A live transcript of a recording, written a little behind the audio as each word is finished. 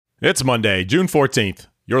It's Monday, June 14th.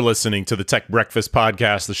 You're listening to the Tech Breakfast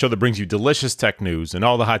Podcast, the show that brings you delicious tech news and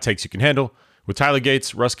all the hot takes you can handle with Tyler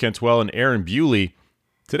Gates, Russ Cantwell, and Aaron Bewley.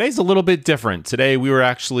 Today's a little bit different. Today, we were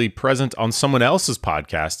actually present on someone else's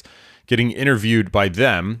podcast, getting interviewed by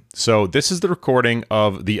them. So this is the recording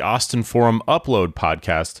of the Austin Forum Upload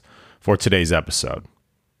podcast for today's episode.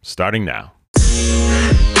 Starting now.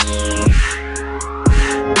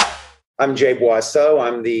 I'm Jay Boisseau.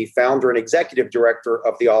 I'm the founder and executive director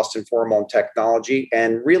of the Austin Forum on Technology,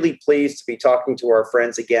 and really pleased to be talking to our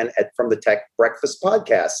friends again from the Tech Breakfast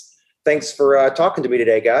Podcast. Thanks for talking to me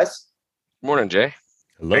today, guys. Morning, Jay.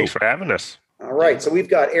 Hello. Thanks for having us. All right. So we've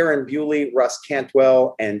got Aaron Bewley, Russ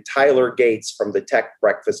Cantwell, and Tyler Gates from the Tech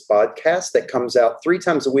Breakfast Podcast that comes out 3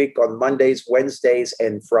 times a week on Mondays, Wednesdays,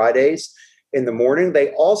 and Fridays in the morning.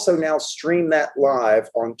 They also now stream that live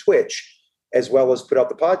on Twitch, as well as put out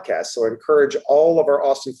the podcast. So I encourage all of our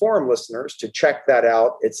Austin Forum listeners to check that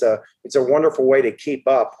out. It's a wonderful way to keep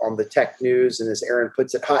up on the tech news. And as Aaron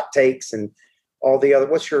puts it, hot takes and all the other,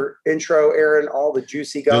 what's your intro, Aaron? All the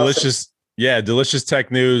juicy gossip. Delicious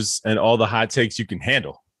tech news and all the hot takes you can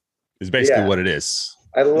handle is basically what it is.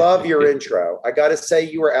 I love your intro. I got to say,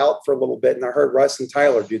 you were out for a little bit and I heard Russ and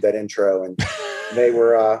Tyler do that intro and they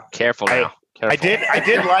were careful now. I did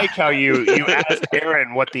like how you asked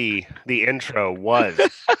Aaron what the intro was.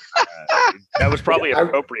 That was probably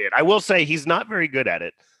appropriate. I will say he's not very good at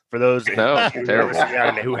it. For those who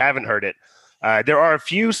haven't heard it, there are a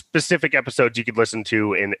few specific episodes you could listen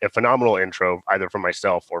to in a phenomenal intro, either from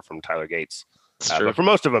myself or from Tyler Gates. But for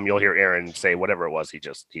most of them, you'll hear Aaron say whatever it was he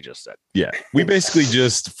just said. Yeah, we basically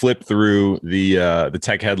just flip through the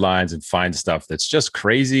tech headlines and find stuff that's just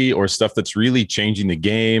crazy or stuff that's really changing the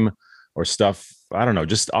game. Or stuff, I don't know,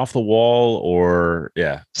 just off the wall or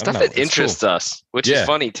stuff that interests us, which is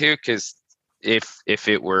funny too, because if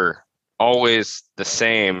it were always the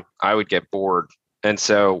same, I would get bored. And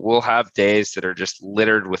so we'll have days that are just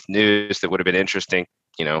littered with news that would have been interesting,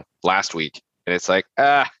 last week. And it's like,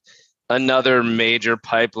 another major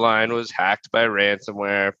pipeline was hacked by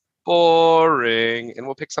ransomware. Boring. And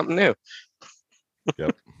we'll pick something new.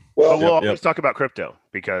 Yep. Well, we'll always talk about crypto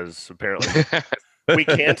because apparently we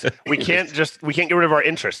can't get rid of our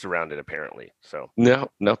interest around it, apparently. So no,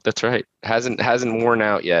 that's right. Hasn't worn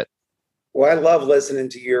out yet. Well, I love listening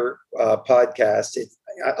to your podcast.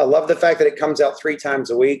 I love the fact that it comes out 3 times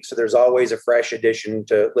a week. So there's always a fresh edition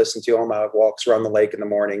to listen to on my walks around the lake in the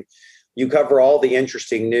morning. You cover all the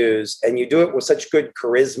interesting news and you do it with such good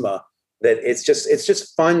charisma that it's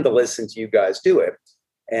just fun to listen to you guys do it.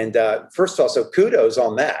 And first of all, so kudos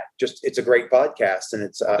on that. It's a great podcast, and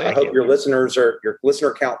it's. I hope your listener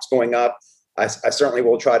count's going up. I certainly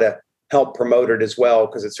will try to help promote it as well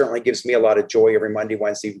because it certainly gives me a lot of joy every Monday,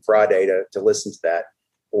 Wednesday, and Friday to listen to that,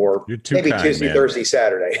 or maybe Tuesday, man. Thursday,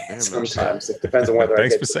 Saturday. Sometimes it depends on whether.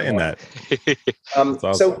 Thanks for saying that.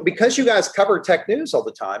 Awesome. So because you guys cover tech news all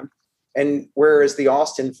the time, and whereas the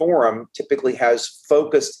Austin Forum typically has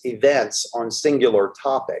focused events on singular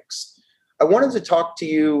topics. I wanted to talk to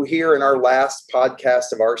you here in our last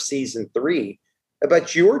podcast of our season 3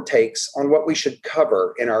 about your takes on what we should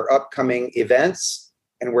cover in our upcoming events.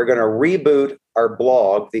 And we're going to reboot our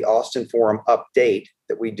blog, the Austin Forum Update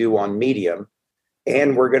that we do on Medium.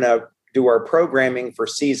 And we're going to do our programming for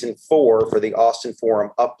season 4 for the Austin Forum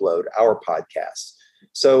Upload, our podcast.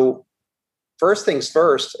 So first things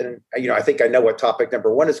first, and I think I know what topic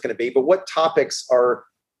number 1 is going to be, but what topics are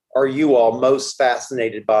you all most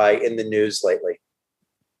fascinated by in the news lately?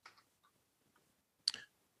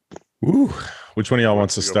 Ooh, which one of y'all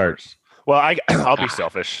wants to start? Well, I'll be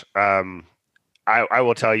selfish. I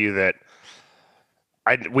will tell you that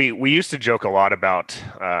we used to joke a lot about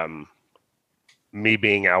me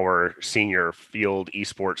being our senior field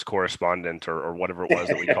esports correspondent or whatever it was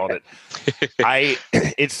that we called it.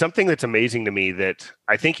 It's something that's amazing to me that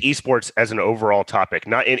I think esports as an overall topic,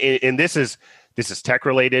 not in this is tech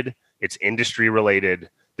related, it's industry related.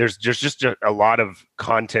 There's just a lot of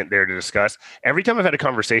content there to discuss. Every time I've had a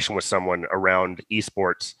conversation with someone around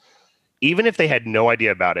esports, even if they had no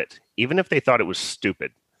idea about it, even if they thought it was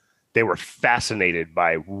stupid, they were fascinated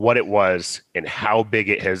by what it was and how big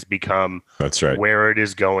it has become. That's right. Where it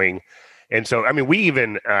is going. And so, I mean, we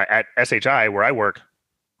even at SHI, where I work,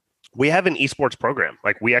 we have an esports program.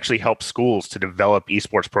 Like we actually help schools to develop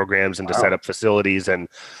esports programs and to set up facilities and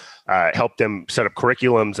help them set up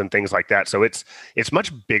curriculums and things like that. So it's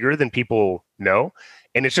much bigger than people know,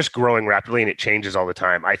 and it's just growing rapidly and it changes all the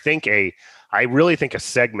time. I really think a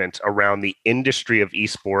segment around the industry of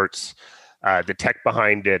esports, the tech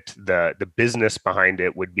behind it, the business behind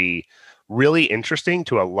it would be really interesting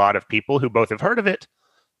to a lot of people who both have heard of it,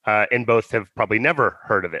 and both have probably never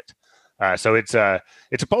heard of it. So it's a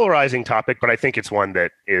polarizing topic, but I think it's one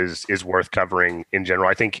that is worth covering in general.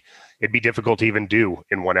 I think it'd be difficult to even do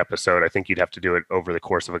in one episode. I think you'd have to do it over the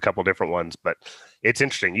course of a couple different ones, but it's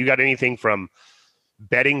interesting. You got anything from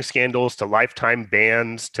betting scandals to lifetime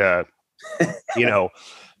bans to,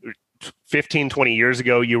 15, 20 years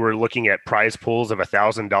ago, you were looking at prize pools of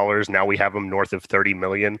 $1,000. Now we have them north of 30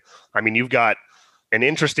 million. I mean, you've got an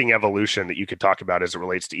interesting evolution that you could talk about as it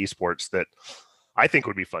relates to esports that I think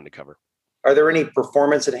would be fun to cover. Are there any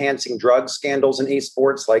performance enhancing drug scandals in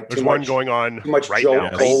esports? Like there's one going on too much right Joe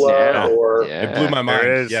now. Cola, or it blew my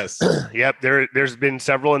mind. Yes. Yep. There's been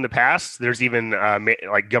several in the past. There's even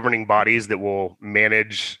like governing bodies that will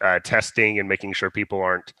manage testing and making sure people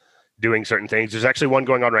aren't doing certain things. There's actually one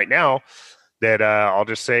going on right now that I'll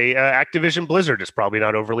just say Activision Blizzard is probably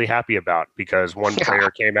not overly happy about, because one player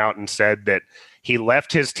came out and said that he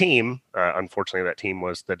left his team. Unfortunately, that team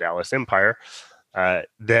was the Dallas Empire.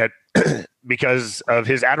 That because of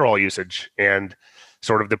his Adderall usage and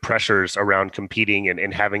sort of the pressures around competing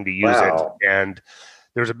and having to use it. And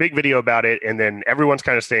there's a big video about it, and then everyone's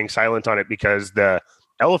kind of staying silent on it because the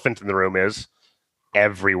elephant in the room is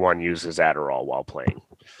everyone uses Adderall while playing.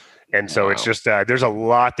 And so it's just there's a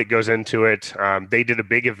lot that goes into it. They did a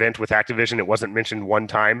big event with Activision. It wasn't mentioned one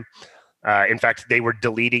time. In fact, they were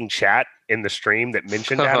deleting chat in the stream that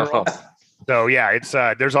mentioned Adderall. So yeah, it's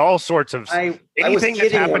there's all sorts of anything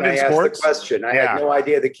that's happened in sports. The question. I had no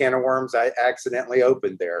idea the can of worms I accidentally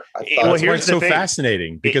opened there. I thought well, here's so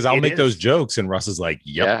fascinating because I'll make those jokes and Russ is like,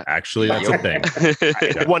 "Yep, actually, that's a thing."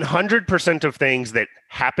 100% of things that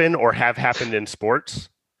happen or have happened in sports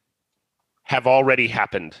have already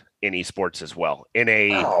happened in esports as well.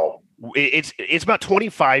 It's about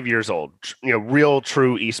 25 years old, real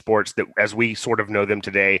true esports that as we sort of know them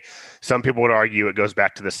today. Some people would argue it goes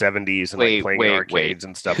back to the 70s and playing in arcades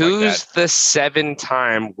and stuff like that. Who's the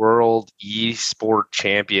 7-time world esport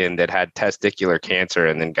champion that had testicular cancer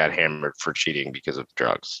and then got hammered for cheating because of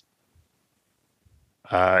drugs?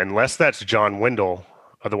 Unless that's John Wendell,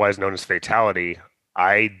 otherwise known as Fatality.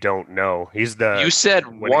 I don't know. He's the. You said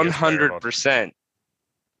 100%.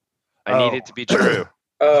 I need it to be true.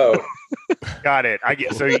 Oh, got it. I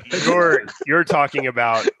get. So you're talking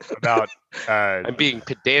about. I'm being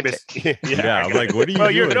pedantic. Yeah, I'm like, what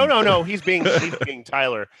are you doing? No. He's being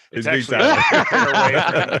Tyler. It's actually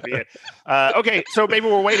okay. So maybe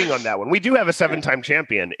we're waiting on that one. We do have a 7-time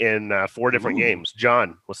champion in 4 different games.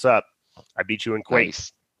 John, what's up? I beat you in Quake.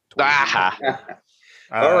 Nice.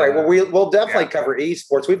 All right. Well, we'll definitely cover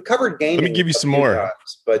esports. We've covered gaming. Let me give you some more,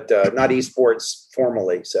 times, but not esports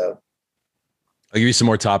formally. So I'll give you some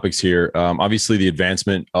more topics here. Obviously, the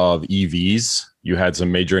advancement of EVs. You had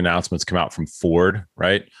some major announcements come out from Ford,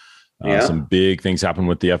 right? Some big things happen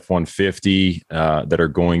with the F-150 that are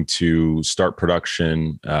going to start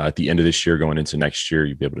production at the end of this year, going into next year.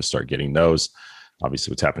 You'll be able to start getting those.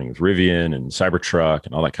 Obviously, what's happening with Rivian and Cybertruck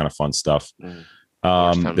and all that kind of fun stuff.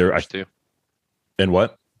 And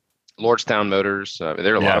what? Lordstown Motors. There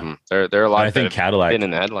are a lot of them. There are a lot. I think Cadillac been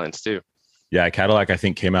in the headlines too. Yeah, Cadillac I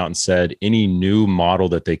think came out and said any new model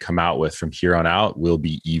that they come out with from here on out will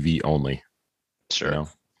be EV only. Sure.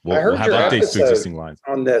 We'll have updates to existing lines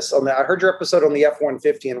on this. I heard your episode on the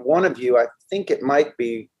F-150, and one of you, I think it might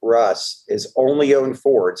be Russ, is only owned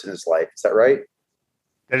Fords in his life. Is that right?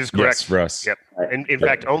 That is correct. Yes, Russ. Yep. And in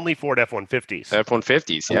fact, only Ford F-150s.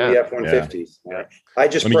 F-150s, yeah. Only F-150s. Yeah. I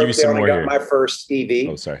just broke down and got my first EV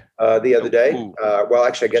the other day. Well,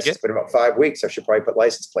 actually, I guess it's been about 5 weeks. I should probably put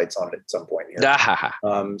license plates on it at some point here.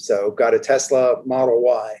 So got a Tesla Model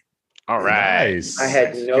Y. All right. Nice. I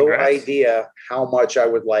had no idea how much I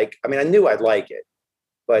would like. I mean, I knew I'd like it,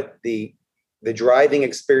 but the driving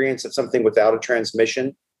experience of something without a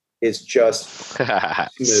transmission is just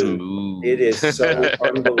smooth. It is so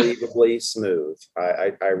unbelievably smooth.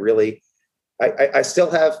 I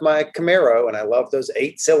still have my Camaro, and I love those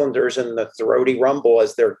 8 cylinders and the throaty rumble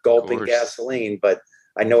as they're gulping gasoline. But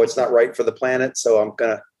I know it's not right for the planet, so I'm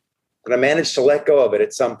gonna manage to let go of it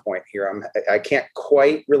at some point here. I can't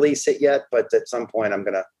quite release it yet, but at some point I'm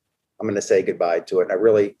gonna say goodbye to it. And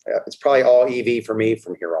it's probably all EV for me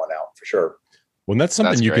from here on out for sure. Well, and that's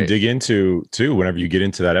something you can dig into too whenever you get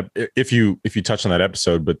into that. If you touch on that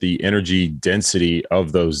episode, but the energy density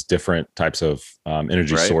of those different types of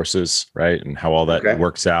energy sources, right, and how all that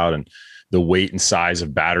works out, and the weight and size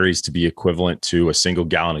of batteries to be equivalent to a single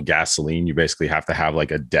gallon of gasoline, you basically have to have like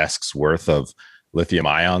a desk's worth of lithium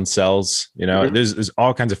ion cells. There's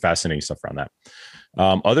all kinds of fascinating stuff around that.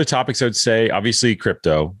 Other topics I would say, obviously,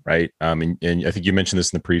 crypto, right? And I think you mentioned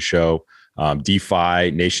this in the pre-show. DeFi,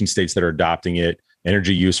 nation states that are adopting it.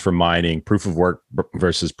 energy use for mining, proof of work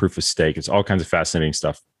versus proof of stake. It's all kinds of fascinating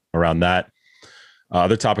stuff around that.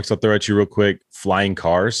 Other topics I'll throw at you real quick: flying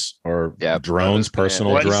cars or drones,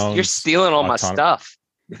 personal drones. You're stealing all my stuff.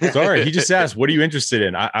 Sorry, he just asked, "What are you interested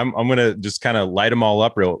in?" I'm gonna just kind of light them all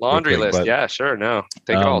up real laundry quick, list. But, yeah, sure. No,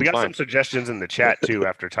 take it all. We got some suggestions in the chat too.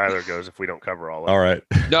 After Tyler goes, if we don't cover all of it. All right.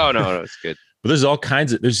 No, it's good. But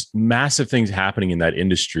there's massive things happening in that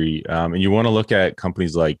industry, and you want to look at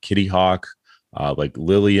companies like Kitty Hawk, like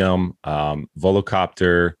Lilium,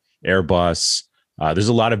 Volocopter, Airbus. There's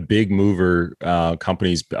a lot of big mover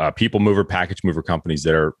companies, people mover, package mover companies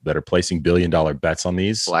that are placing $1 billion bets on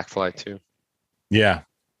these. Blackfly too. Yeah.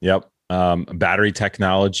 Yep. Battery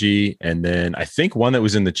technology. And then I think one that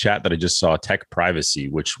was in the chat that I just saw, tech privacy,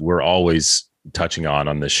 which we're always touching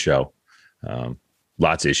on this show.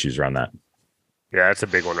 Lots of issues around that. Yeah, that's a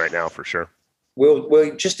big one right now for sure.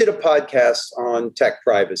 We just did a podcast on tech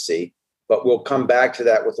privacy, but we'll come back to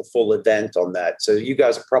that with a full event on that. So you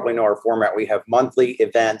guys probably know our format. We have monthly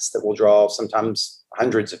events that will draw sometimes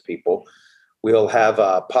hundreds of people. We'll have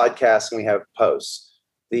podcasts and we have posts.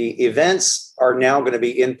 The events are now going to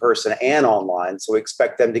be in person and online, so we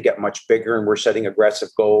expect them to get much bigger, and we're setting aggressive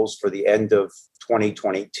goals for the end of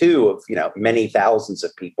 2022 of many thousands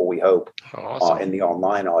of people, we hope, in the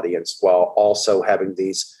online audience, while also having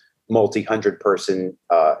these multi-100-person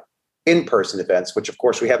in-person events, which of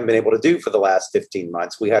course we haven't been able to do for the last 15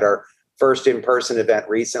 months. We had our first in-person event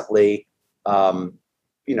recently,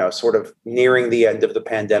 sort of nearing the end of the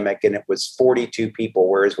pandemic, and it was 42 people,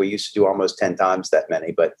 whereas we used to do almost 10 times that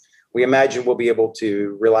many. But we imagine we'll be able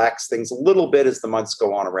to relax things a little bit as the months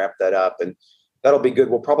go on and wrap that up. And that'll be good.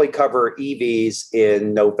 We'll probably cover EVs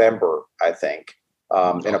in November, I think,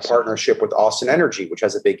 in a partnership with Austin Energy, which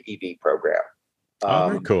has a big EV program.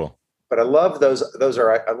 Very cool. But I love those.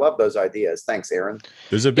 I love those ideas. Thanks, Aaron.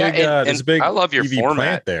 There's a big, I love your EV format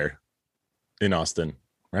plant there in Austin,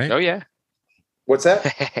 right? Oh yeah. What's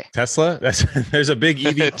that? Tesla. There's a big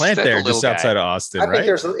EV plant there just outside of Austin, right? I think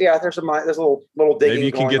there's a little digging. Maybe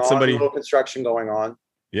you can get somebody, a little construction going on.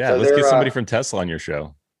 Yeah, so let's get somebody from Tesla on your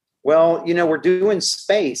show. Well, we're doing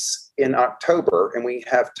space in October, and we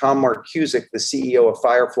have Tom Marcusic, the CEO of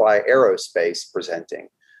Firefly Aerospace, presenting.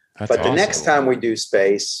 But the next time we do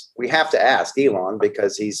space, we have to ask Elon,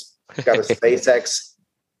 because he's got a SpaceX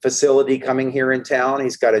facility coming here in town.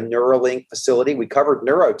 He's got a Neuralink facility. We covered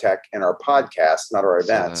Neurotech in our podcast, not our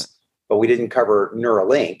events, but we didn't cover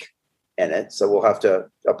Neuralink in it. So we'll have to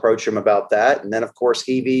approach him about that. And then, of course,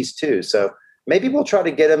 EVs too. So maybe we'll try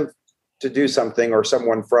to get him to do something, or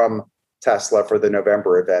someone from Tesla, for the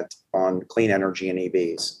November event on clean energy and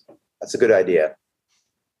EVs. That's a good idea.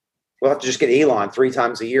 We'll have to just get Elon 3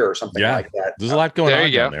 times a year or something like that. There's a lot going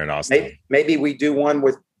on down there in Austin. Maybe we do one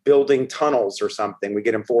with building tunnels or something. We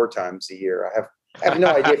get him 4 times a year. I have no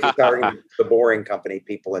idea if he's hiring the Boring Company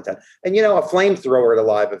people in town. And a flamethrower at a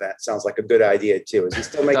live event sounds like a good idea too. Is he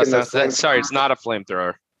still making those? Sorry, it's not a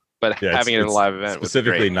flamethrower, but having it in a live event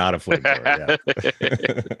specifically not a flamethrower.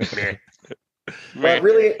 Well, I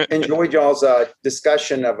really enjoyed y'all's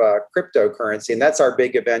discussion of cryptocurrency, and that's our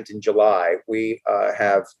big event in July. We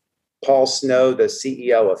have Paul Snow, the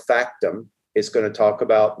CEO of Factom, is going to talk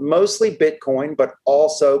about mostly Bitcoin, but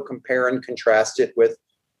also compare and contrast it with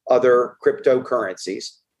other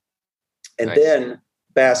cryptocurrencies. And then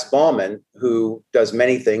Bas Bauman, who does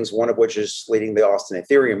many things, one of which is leading the Austin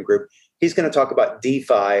Ethereum group, he's going to talk about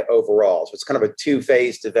DeFi overall. So it's kind of a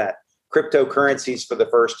 2-phased event. Cryptocurrencies for the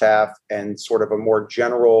first half, and sort of a more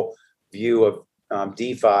general view of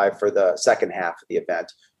DeFi for the second half of the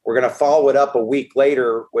event. We're going to follow it up a week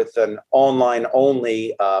later with an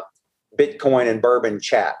online-only Bitcoin and bourbon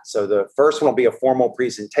chat. So the first one will be a formal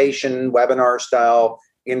presentation, webinar style,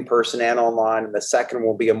 in person and online. And the second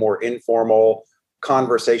will be a more informal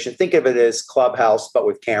conversation. Think of it as Clubhouse, but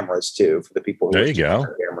with cameras too, for the people who have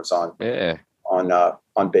cameras on. Yeah. On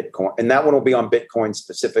Bitcoin. And that one will be on Bitcoin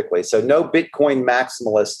specifically. So no Bitcoin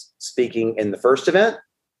maximalists speaking in the first event,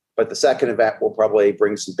 but the second event will probably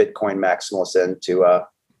bring some Bitcoin maximalists in to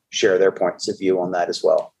share their points of view on that as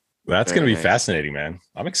well. That's going to be fascinating, man.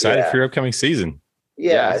 I'm excited for your upcoming season.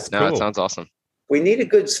 Yeah, it sounds awesome. We need a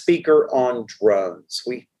good speaker on drones.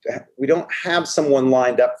 We don't have someone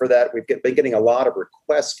lined up for that. We've been getting a lot of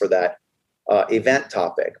requests for that event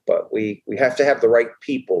topic, but we have to have the right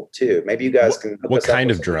people too. Maybe you guys can. What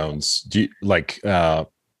kind of drones do you like?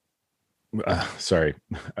 Sorry,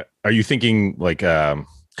 are you thinking like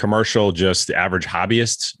commercial, just average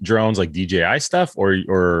hobbyist drones like DJI stuff,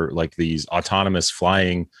 or like these autonomous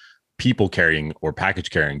flying, people carrying or package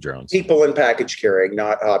carrying drones? People and package carrying,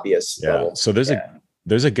 not hobbyists. Yeah. Level. So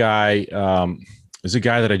there's a guy. there's a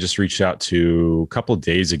guy that I just reached out to a couple of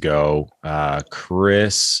days ago,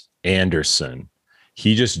 Chris Anderson.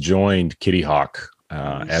 He just joined Kitty Hawk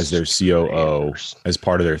as their COO as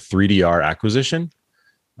part of their 3DR acquisition.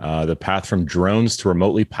 The path from drones to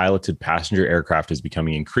remotely piloted passenger aircraft is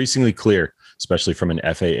becoming increasingly clear, especially from an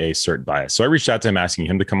FAA cert bias. So I reached out to him asking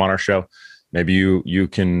him to come on our show. Maybe you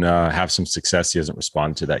can have some success. He hasn't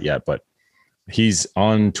responded to that yet, but he's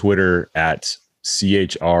on Twitter at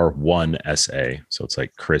CHR1SA. So it's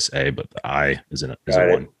like Chris A, but the I is a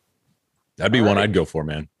one. That'd be one I'd go for,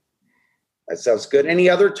 man. That sounds good. Any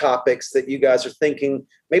other topics that you guys are thinking,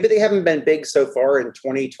 maybe they haven't been big so far in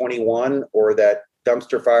 2021 or that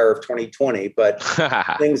dumpster fire of 2020, but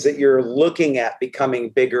things that you're looking at becoming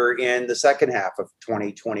bigger in the second half of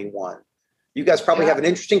 2021? You guys probably have an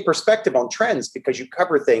interesting perspective on trends because you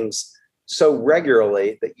cover things so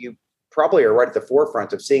regularly that you probably are right at the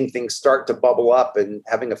forefront of seeing things start to bubble up and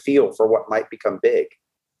having a feel for what might become big.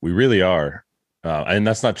 We really are. And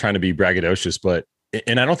that's not trying to be braggadocious,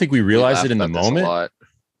 and I don't think we realize it in the moment,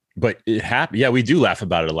 but it happened. Yeah, we do laugh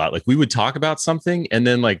about it a lot. Like we would talk about something and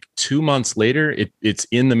then like 2 months later, it's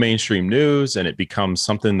in the mainstream news and it becomes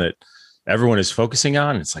something that everyone is focusing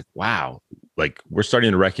on. It's like, wow, like we're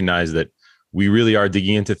starting to recognize that we really are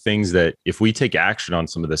digging into things that if we take action on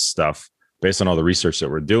some of this stuff based on all the research that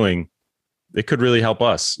we're doing, it could really help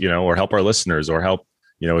us, or help our listeners or help,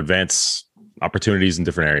 advance opportunities in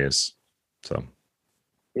different areas. So.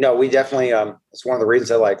 No, we definitely, it's one of the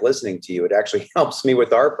reasons I like listening to you. It actually helps me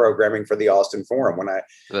with our programming for the Austin Forum.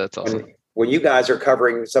 That's awesome. When you guys are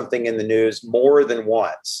covering something in the news more than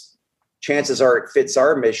once, chances are it fits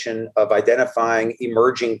our mission of identifying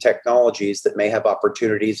emerging technologies that may have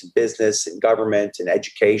opportunities in business and government and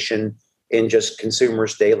education, in just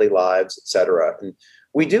consumers' daily lives, et cetera. And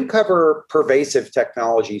we do cover pervasive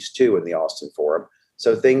technologies too in the Austin Forum.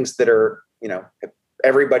 So things that are,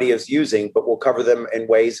 everybody is using, but we'll cover them in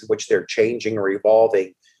ways in which they're changing or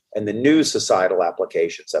evolving and the new societal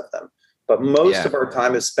applications of them. But most of our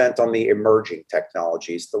time is spent on the emerging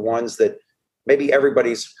technologies, the ones that maybe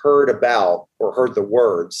everybody's heard about or heard the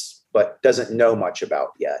words, but doesn't know much about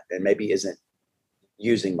yet and maybe isn't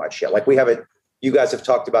using much yet. Like you guys have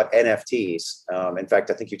talked about NFTs. In fact,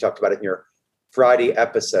 I think you talked about it in your Friday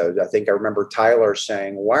episode. I think I remember Tyler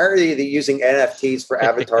saying, why are they using NFTs for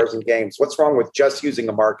avatars and games? What's wrong with just using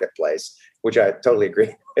a marketplace? Which I totally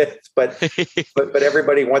agree with. But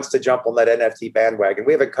everybody wants to jump on that NFT bandwagon.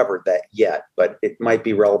 We haven't covered that yet, but it might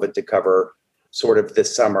be relevant to cover sort of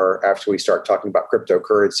this summer after we start talking about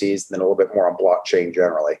cryptocurrencies and then a little bit more on blockchain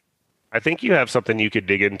generally. I think you have something you could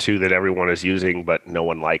dig into that everyone is using, but no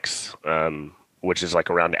one likes, which is like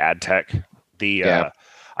around ad tech.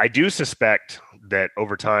 I do suspect that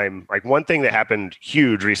over time, like one thing that happened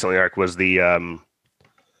huge recently, Eric, was the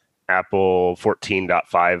Apple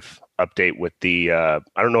 14.5 update with the, I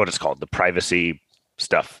don't know what it's called, the privacy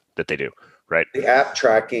stuff that they do, right? The app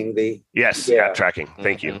tracking, app tracking.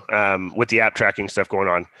 Thank you. With the app tracking stuff going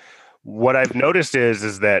on. What I've noticed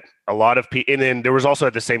is that a lot of people, and then there was also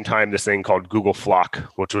at the same time this thing called Google Flock,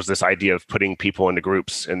 which was this idea of putting people into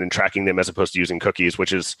groups and then tracking them as opposed to using cookies,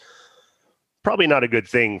 which is probably not a good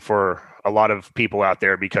thing for a lot of people out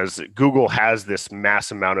there because Google has this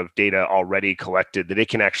mass amount of data already collected that it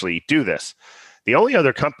can actually do this. The only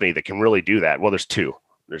other company that can really do that, well, there's two.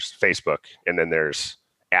 There's Facebook and then there's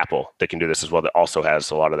Apple that can do this as well that also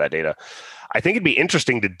has a lot of that data. I think it'd be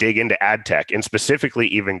interesting to dig into ad tech and specifically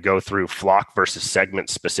even go through Flock versus Segment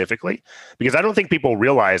specifically, because I don't think people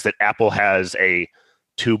realize that Apple has a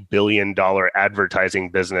 $2 billion advertising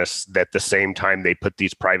business that at the same time they put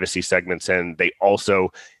these privacy segments in, they also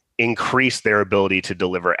increase their ability to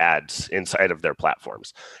deliver ads inside of their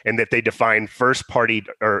platforms, and that they define first party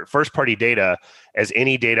data as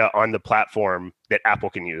any data on the platform that Apple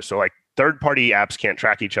can use. So like third-party apps can't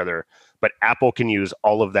track each other, but Apple can use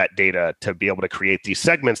all of that data to be able to create these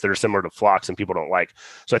segments that are similar to Flocks and people don't like.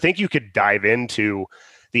 So I think you could dive into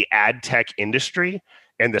the ad tech industry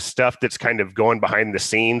and the stuff that's kind of going behind the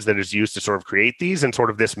scenes that is used to sort of create these, and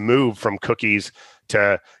sort of this move from cookies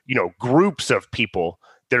to, groups of people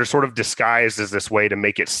that are sort of disguised as this way to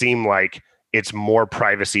make it seem like it's more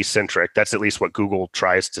privacy centric. That's at least what Google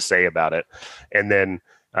tries to say about it. And then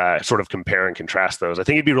sort of compare and contrast those. I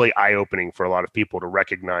think it'd be really eye-opening for a lot of people to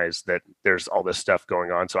recognize that there's all this stuff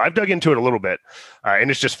going on. So I've dug into it a little bit,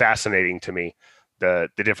 and it's just fascinating to me, the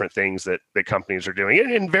different things that companies are doing,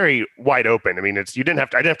 and very wide open. I mean, I didn't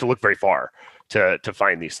have to look very far to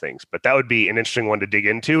find these things, but that would be an interesting one to dig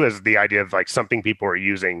into, as the idea of like something people are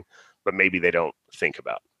using, but maybe they don't think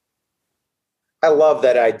about. I love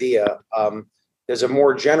that idea. there's a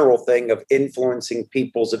more general thing of influencing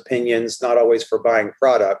people's opinions, not always for buying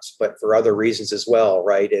products, but for other reasons as well,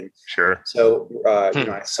 right? And sure. So,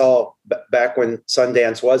 I saw back when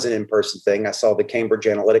Sundance was an in-person thing, I saw the Cambridge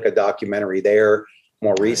Analytica documentary there.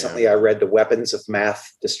 More recently, I read the Weapons of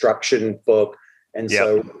Math Destruction book. And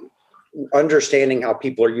so understanding how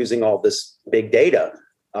people are using all this big data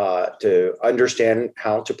to understand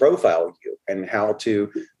how to profile you and how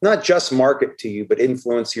to not just market to you, but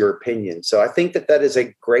influence your opinion. So I think that is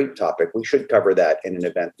a great topic. We should cover that in an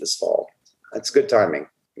event this fall. That's good timing.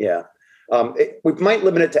 Yeah. We might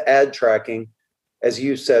limit it to ad tracking, as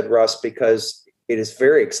you said, Russ, because it is a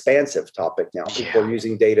very expansive topic now. People are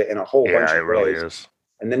using data in a whole bunch of ways. Yeah, it really is.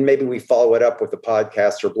 And then maybe we follow it up with a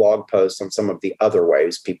podcast or blog post on some of the other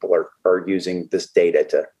ways people are using this data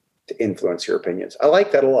to influence your opinions. I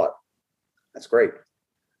like that a lot. That's great.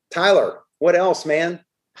 Tyler, what else, man?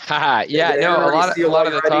 A lot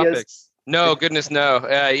of the topics. No, goodness, no.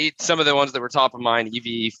 Some of the ones that were top of mind,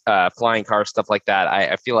 EV, flying car, stuff like that.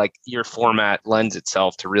 I feel like your format lends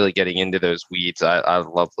itself to really getting into those weeds. I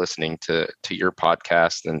love listening to your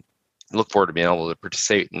podcast and look forward to being able to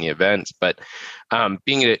participate in the events. But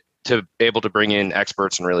being able to bring in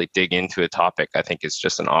experts and really dig into a topic, I think is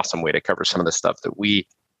just an awesome way to cover some of the stuff that we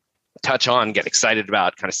touch on, get excited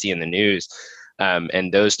about, kind of see in the news.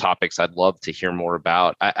 And those topics I'd love to hear more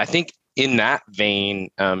about. I think in that vein,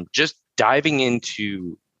 just diving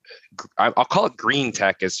into, I'll call it green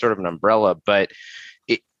tech as sort of an umbrella, but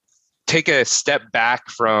take a step back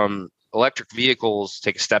from electric vehicles,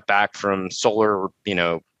 take a step back from solar,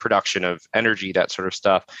 production of energy, that sort of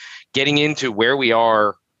stuff, getting into where we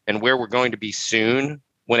are and where we're going to be soon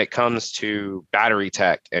when it comes to battery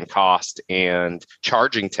tech and cost and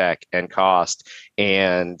charging tech and cost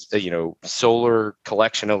and, solar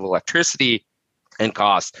collection of electricity and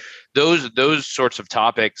cost. Those sorts of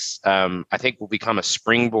topics, I think will become a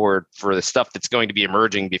springboard for the stuff that's going to be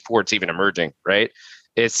emerging before it's even emerging, right?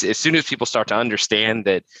 It's as soon as people start to understand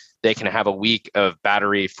that they can have a week of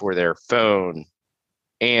battery for their phone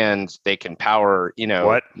and they can power,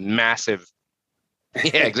 massive.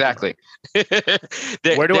 Yeah, exactly.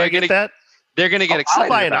 Where do I get that? They're going to get excited. I'll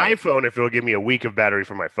buy an iPhone if it'll give me a week of battery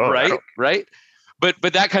for my phone. Right.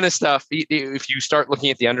 But that kind of stuff, if you start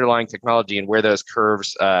looking at the underlying technology and where those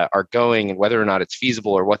curves are going and whether or not it's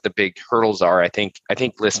feasible or what the big hurdles are, I think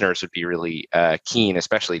listeners would be really keen,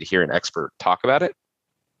 especially to hear an expert talk about it.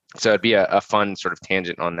 So it'd be a fun sort of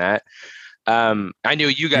tangent on that. I know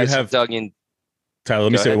you guys have dug in. Tyler,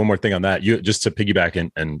 let me say one more thing on that. You just to piggyback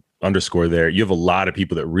and underscore there, you have a lot of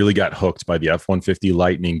people that really got hooked by the F-150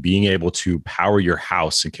 Lightning being able to power your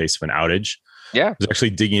house in case of an outage. Yeah. I was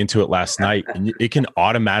actually digging into it last night, and it can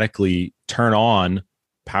automatically turn on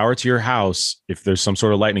power to your house if there's some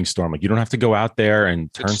sort of lightning storm. Like you don't have to go out there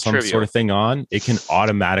and turn sort of thing on. It can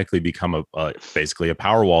automatically become basically a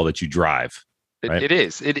power wall that you drive. Right? It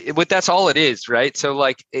is. But that's all it is, right? So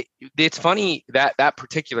like, it's funny that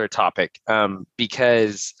particular topic,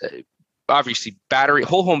 because obviously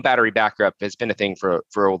whole home battery backup has been a thing for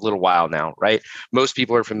a little while now, right? Most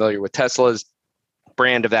people are familiar with Tesla's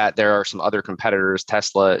brand of that. There are some other competitors.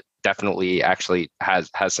 Tesla definitely actually has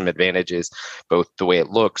some advantages, both the way it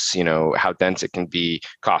looks, how dense it can be.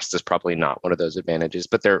 Cost is probably not one of those advantages,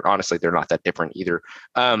 but they're not that different either.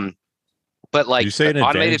 But like, you say an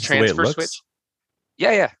automated transfer switch.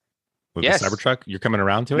 Yeah. With the Cybertruck, you're coming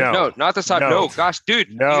around to it? No, not the Cybertruck. No, gosh, dude,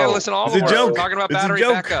 you gotta listen to all of them. We're talking about battery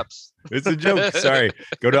backups. It's a joke. Sorry.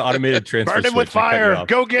 Go to automated transfer switch. Burn him with fire.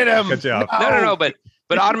 Go get him. No.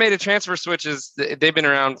 But automated transfer switches, they've been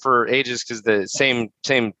around for ages because the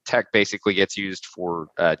same tech basically gets used for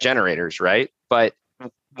generators, right? But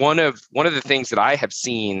one of the things that I have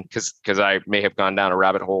seen, because I may have gone down a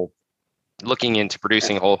rabbit hole looking into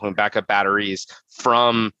producing whole home backup batteries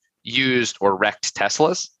from used or wrecked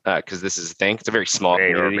Teslas, because this is a thing. It's a very small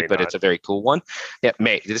community, but it's a very cool one. Yeah,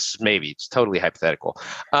 it's totally hypothetical.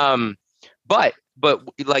 But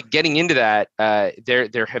like getting into that,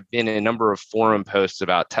 there have been a number of forum posts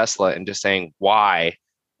about Tesla and just saying, why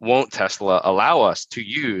won't Tesla allow us to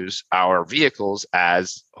use our vehicles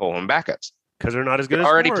as whole home backups? Because they're not as good. They're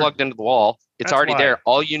already plugged into the wall. It's already there.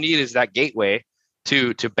 All you need is that gateway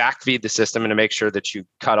to backfeed the system and to make sure that you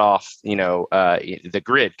cut off, the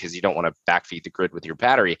grid, because you don't want to backfeed the grid with your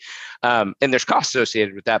battery. And there's costs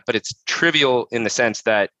associated with that, but it's trivial in the sense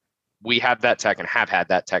that we have that tech and have had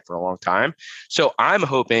that tech for a long time. So I'm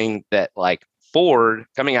hoping that like Ford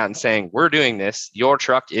coming out and saying, we're doing this, your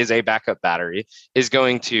truck is a backup battery, is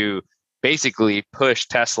going to basically push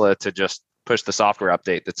Tesla to just push the software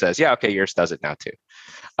update that says, yeah, okay, yours does it now too.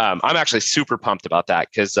 I'm actually super pumped about that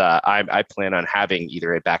because I plan on having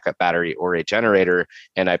either a backup battery or a generator,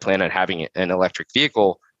 and I plan on having an electric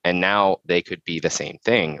vehicle, and now they could be the same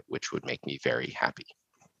thing, which would make me very happy.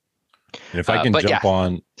 And if I can jump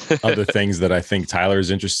on other things that I think Tyler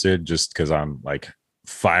is interested, just because I'm like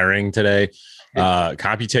firing today,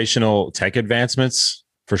 computational tech advancements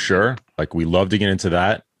for sure. Like we love to get into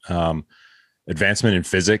that. Advancement in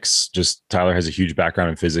physics. Just Tyler has a huge background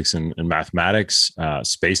in physics and mathematics.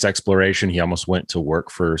 Space exploration. He almost went to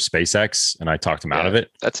work for SpaceX, and I talked him out of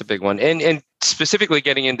it. That's a big one. And specifically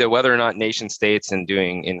getting into whether or not nation states and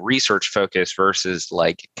doing in research focus versus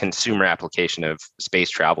like consumer application of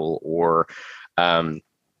space travel or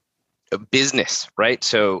business, right?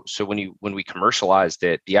 So when we commercialized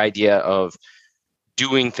it, the idea of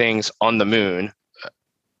doing things on the moon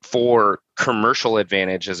for commercial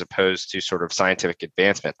advantage as opposed to sort of scientific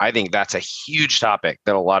advancement, I think that's a huge topic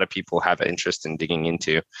that a lot of people have interest in digging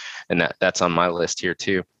into, and that's on my list here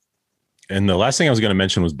too. And the last thing I was going to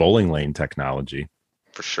mention was bowling lane technology.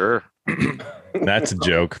 For sure. That's a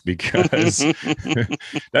joke because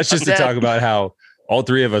that's just to talk about how all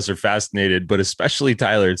three of us are fascinated, but especially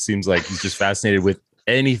Tyler, it seems like he's just fascinated with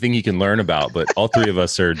anything he can learn about, but all three of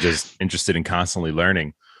us are just interested in constantly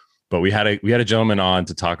learning. But we had a gentleman on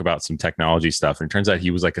to talk about some technology stuff, and it turns out he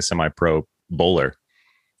was like a semi-pro bowler,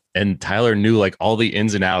 and Tyler knew like all the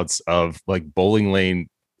ins and outs of like bowling lane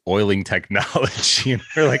oiling technology. And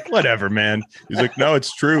we're like, whatever, man. He's like, no,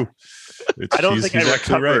 it's true. I don't think I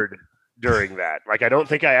recovered during that. Like, I don't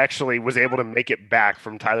think I actually was able to make it back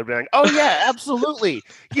from Tyler being like, oh yeah, absolutely.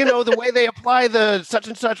 You know, the way they apply the such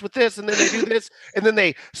and such with this, and then they do this, and then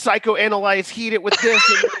they psychoanalyze heat it with this,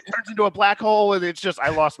 and then it turns into a black hole. And it's just, I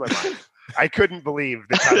lost my mind. I couldn't believe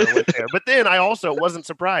that Tyler went there. But then I also wasn't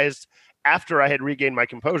surprised after I had regained my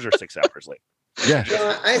composure 6 hours later. Yeah.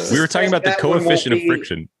 We were talking about the coefficient of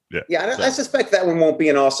friction. Yeah, I suspect that one won't be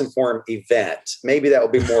an Austin Forum event. Maybe that will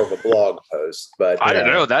be more of a blog post. But I don't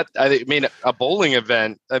know that. I mean, a bowling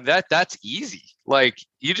event that's easy. Like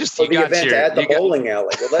you just you got event at the bowling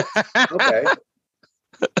alley. Well, that's okay.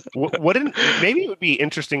 Maybe it would be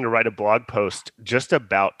interesting to write a blog post just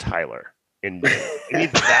about Tyler. And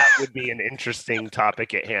maybe that would be an interesting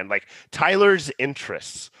topic at hand, like Tyler's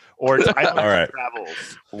interests or Tyler's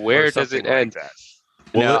travels. Where does it end? Like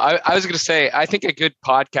well, no, I was going to say, I think a good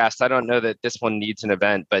podcast, I don't know that this one needs an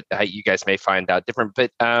event, but you guys may find out different.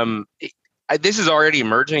 But this is already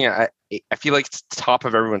emerging. I feel like it's top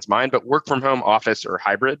of everyone's mind, but work from home, office, or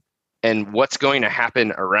hybrid, and what's going to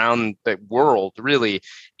happen around the world really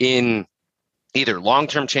in either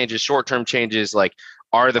long-term changes, short-term changes, like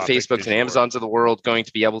are the Facebooks and Amazons of the world going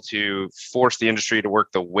to be able to force the industry to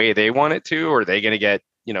work the way they want it to, or are they going to get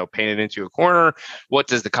painted into a corner? What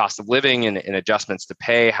does the cost of living and adjustments to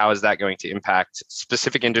pay, how is that going to impact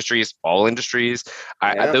specific industries, all industries?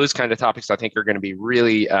 Those kind of topics I think are going to be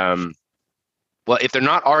really, well, if they're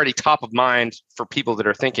not already top of mind for people that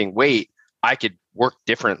are thinking, wait, I could work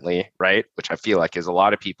differently, right? Which I feel like is a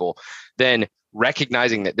lot of people, then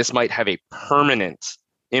recognizing that this might have a permanent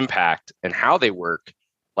impact and how they work.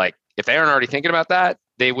 Like if they aren't already thinking about that,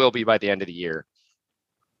 they will be by the end of the year.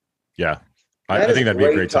 Yeah. I think that'd be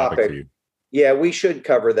a great topic for you. Yeah, we should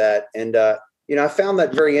cover that. And, I found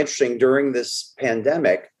that very interesting during this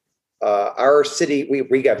pandemic. Our city,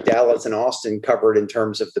 we got Dallas and Austin covered in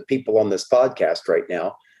terms of the people on this podcast right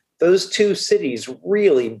now. Those two cities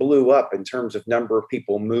really blew up in terms of number of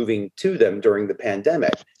people moving to them during the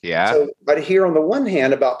pandemic. Yeah. So, but here on the one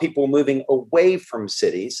hand about people moving away from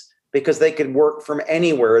cities because they could work from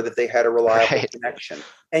anywhere that they had a reliable connection.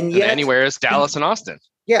 And yet anywhere is Dallas and Austin.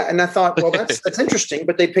 Yeah. And I thought, well, that's interesting,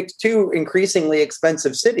 but they picked two increasingly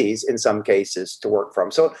expensive cities in some cases to work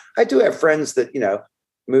from. So I do have friends that,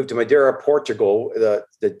 moved to Madeira, Portugal,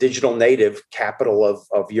 the digital native capital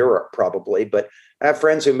of Europe, probably. But I have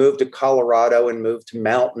friends who moved to Colorado and moved to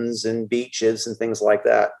mountains and beaches and things like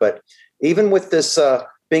that. But even with this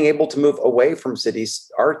being able to move away from cities,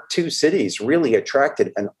 our two cities really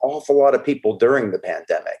attracted an awful lot of people during the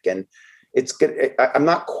pandemic. And it's good. I'm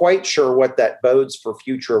not quite sure what that bodes for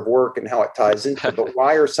future of work and how it ties into, but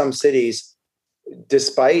why are some cities,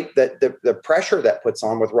 despite the pressure that puts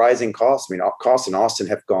on with rising costs, costs in Austin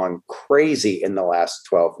have gone crazy in the last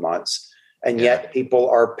 12 months, and yet people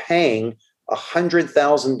are paying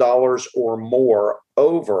 $100,000 or more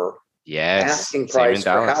over asking price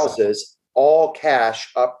for houses, all cash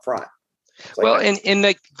up front. Well, and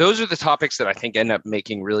like those are the topics that I think end up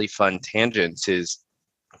making really fun tangents is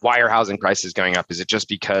why are housing prices going up? Is it just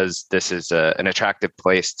because this is an attractive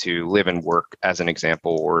place to live and work, as an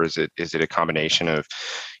example, or is it a combination of,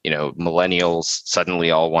 millennials suddenly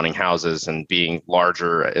all wanting houses and being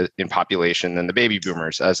larger in population than the baby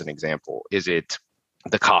boomers, as an example? Is it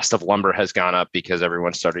the cost of lumber has gone up because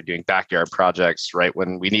everyone started doing backyard projects right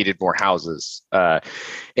when we needed more houses?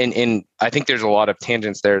 And I think there's a lot of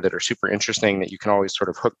tangents there that are super interesting that you can always sort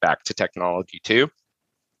of hook back to technology too.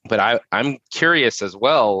 But I'm curious as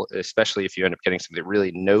well, especially if you end up getting somebody that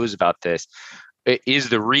really knows about this, is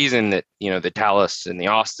the reason that, the Dallas and the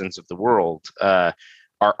Austins of the world,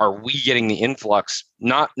 are we getting the influx,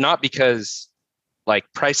 not because like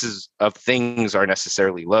prices of things are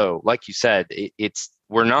necessarily low. Like you said,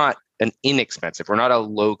 we're not an inexpensive, we're not a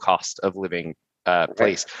low cost of living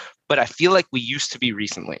place, but I feel like we used to be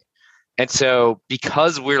recently. And so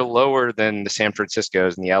because we're lower than the San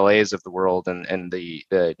Franciscos and the LAs of the world and the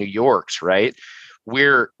New Yorks, right?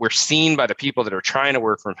 We're seen by the people that are trying to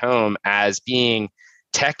work from home as being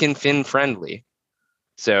tech and fin friendly.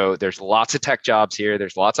 So there's lots of tech jobs here.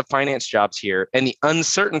 There's lots of finance jobs here. And the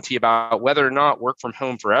uncertainty about whether or not work from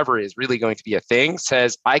home forever is really going to be a thing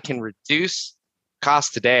says I can reduce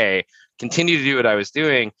costs today, continue to do what I was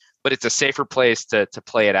doing, but it's a safer place to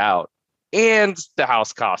play it out. And the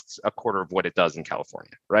house costs a quarter of what it does in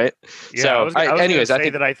California, right? Yeah, so I think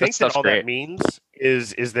that all great. That means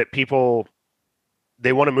is that people,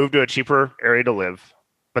 they want to move to a cheaper area to live,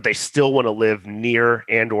 but they still want to live near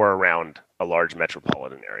and or around a large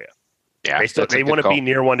metropolitan area. Yeah, they want to be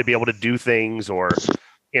near one to be able to do things, or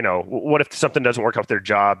what if something doesn't work out with their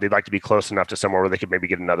job? They'd like to be close enough to somewhere where they could maybe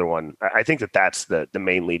get another one. I think that's the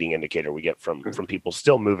main leading indicator we get from people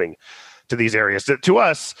still moving to these areas. To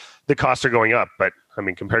us, the costs are going up, but I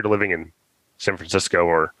mean, compared to living in San Francisco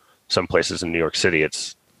or some places in New York City,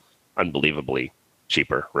 it's unbelievably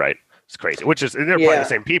cheaper, right? It's crazy. Which is, they're probably the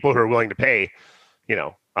same people who are willing to pay,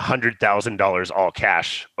 $100,000 all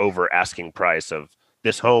cash over asking price of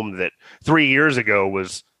this home that 3 years ago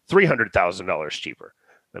was $300,000 cheaper.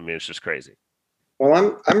 I mean, it's just crazy.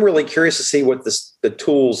 Well, I'm really curious to see what the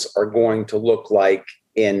tools are going to look like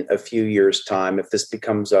in a few years' time if this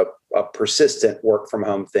becomes a persistent work from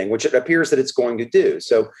home thing, which it appears that it's going to do.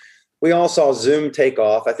 So we all saw Zoom take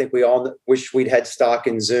off. I think we all wish we'd had stock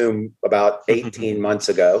in Zoom about 18 months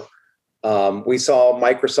ago. We saw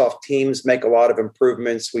Microsoft Teams make a lot of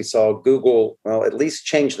improvements. We saw Google, at least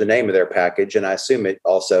change the name of their package. And I assume it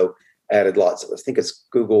also added lots of, I think it's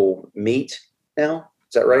Google Meet now.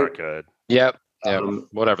 Is that right? Not good. Yep.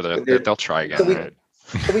 Whatever. They'll try again.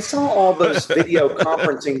 So we saw all those video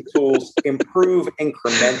conferencing tools improve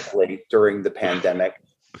incrementally during the pandemic.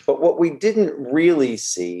 But what we didn't really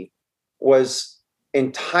see was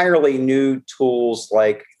entirely new tools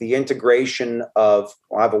like the integration of,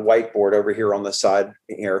 I have a whiteboard over here on the side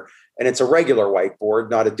here, and it's a regular whiteboard,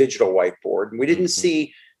 not a digital whiteboard. And we didn't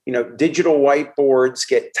see, digital whiteboards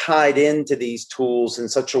get tied into these tools in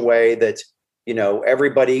such a way that,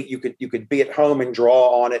 everybody, you could be at home and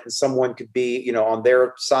draw on it, and someone could be, on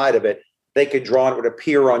their side of it. They could draw and it would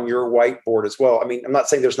appear on your whiteboard as well. I mean, I'm not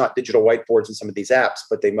saying there's not digital whiteboards in some of these apps,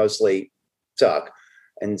 but they mostly suck.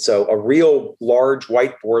 And so a real large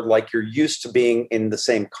whiteboard, like you're used to being in the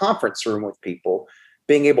same conference room with people,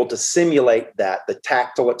 being able to simulate that, the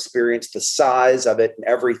tactile experience, the size of it and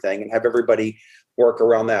everything, and have everybody work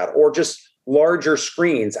around that. Or just larger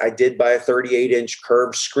screens. I did buy a 38-inch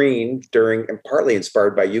curved screen and partly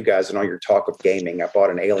inspired by you guys and all your talk of gaming. I bought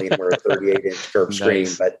an Alienware 38-inch curved screen,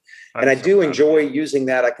 and I do enjoy using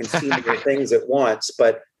that. I can see more things at once,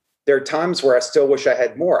 but there are times where I still wish I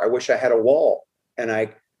had more. I wish I had a wall and I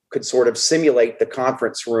could sort of simulate the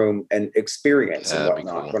conference room and experience and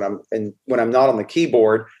whatnot. Cool. When I'm not on the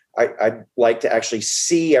keyboard, I'd like to actually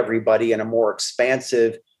see everybody in a more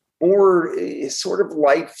expansive, more sort of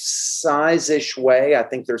life-size-ish way. I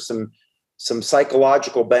think there's some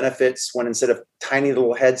psychological benefits when instead of tiny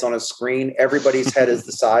little heads on a screen, everybody's head is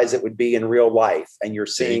the size it would be in real life, and you're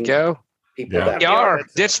seeing people that way.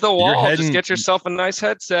 Ditch the wall. Just get yourself a nice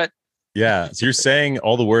headset. Yeah. So you're saying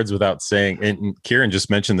all the words without saying, and Kieran just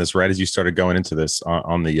mentioned this right as you started going into this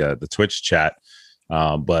on the Twitch chat.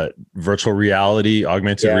 But virtual reality,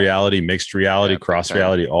 augmented reality, mixed reality, cross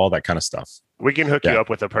reality, all that kind of stuff. We can hook you up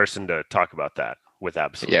with a person to talk about that with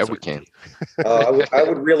absolute certainty. We can. I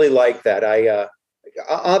would really like that.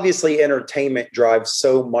 Obviously entertainment drives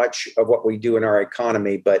so much of what we do in our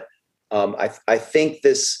economy, but I think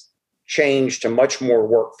this change to much more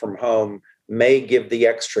work from home may give the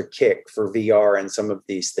extra kick for VR and some of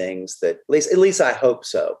these things that at least I hope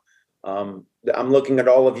so. I'm looking at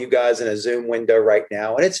all of you guys in a Zoom window right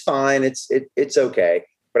now, and it's fine. It's okay.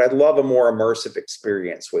 but I'd love a more immersive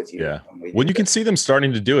experience with you. Yeah. When you can see them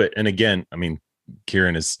starting to do it. And again, I mean,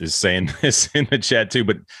 Kieran is saying this in the chat too,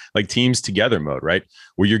 but like Teams Together mode, right?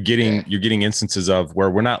 Where you're getting instances of where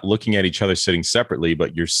we're not looking at each other sitting separately,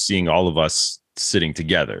 but you're seeing all of us sitting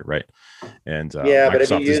together, right? And but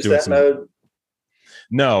have you used that mode?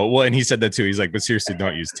 No, well, and he said that too. He's like, but seriously,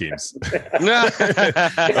 don't use Teams.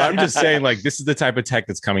 I'm just saying, like, this is the type of tech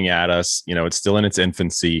that's coming at us. You know, it's still in its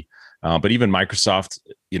infancy, but even Microsoft,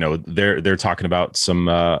 you know, they're talking about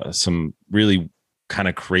some really kind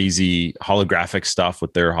of crazy holographic stuff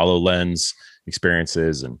with their HoloLens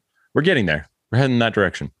experiences, and we're getting there. We're heading in that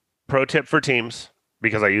direction. Pro tip for Teams,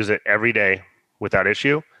 because I use it every day without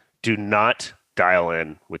issue: do not dial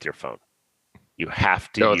in with your phone. You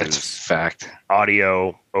have to use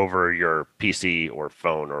audio over your PC or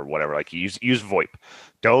phone or whatever. Like use VoIP.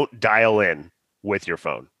 Don't dial in with your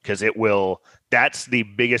phone, because it will. That's the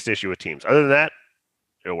biggest issue with Teams. Other than that,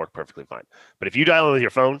 it'll work perfectly fine. But if you dial in with your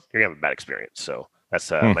phone, you're gonna have a bad experience. So that's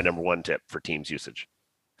my number one tip for Teams usage.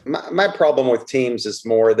 My problem with Teams is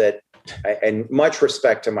more that, and much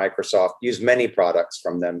respect to Microsoft, use many products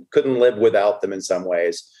from them. Couldn't live without them in some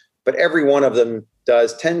ways, but every one of them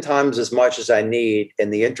does 10 times as much as I need,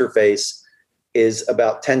 and the interface is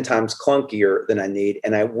about 10 times clunkier than I need.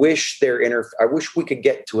 And I wish I wish we could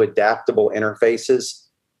get to adaptable interfaces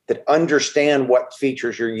that understand what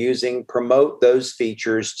features you're using, promote those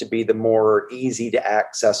features to be the more easy to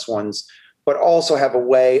access ones, but also have a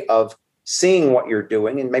way of seeing what you're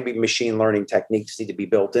doing. And maybe machine learning techniques need to be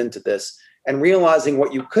built into this, and realizing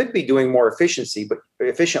what you could be doing more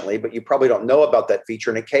efficiently, but you probably don't know about that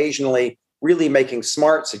feature. And occasionally really making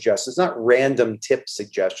smart suggestions, not random tip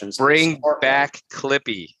suggestions. Bring back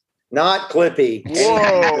Clippy. Not Clippy.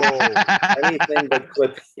 Whoa. Anything but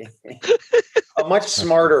Clippy. A much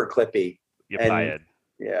smarter Clippy. Yeah.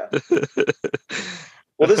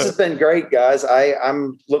 Well, this has been great, guys.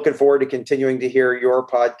 I'm looking forward to continuing to hear your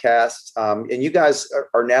podcast. And you guys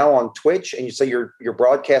are now on Twitch, and you say your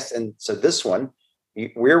broadcast. And so this one,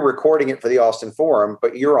 we're recording it for the Austin Forum,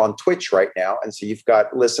 but you're on Twitch right now. And so you've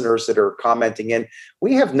got listeners that are commenting in.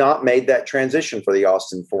 We have not made that transition for the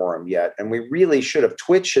Austin Forum yet. And we really should have.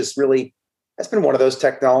 Twitch has been one of those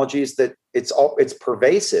technologies that it's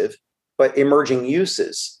pervasive, but emerging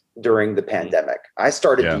uses during the pandemic. I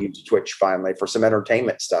started to use Twitch finally for some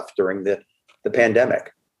entertainment stuff during the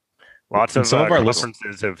pandemic. Lots of some of our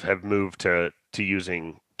conferences have moved to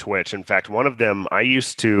using Twitch. In fact, one of them I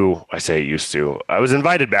was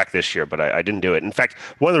invited back this year, but I didn't do it. In fact,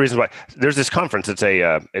 one of the reasons why there's this conference, it's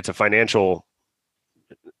a financial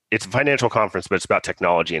conference, but it's about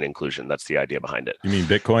technology and inclusion. That's the idea behind it. You mean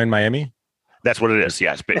Bitcoin Miami? That's what it is.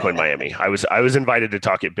 Yes, Bitcoin Miami. I was invited to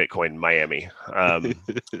talk at Bitcoin Miami.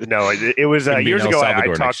 No, it was years ago. I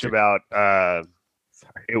talked about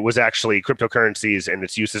it was actually cryptocurrencies and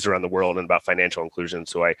its uses around the world and about financial inclusion.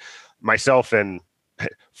 So myself and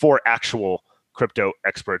 4 actual crypto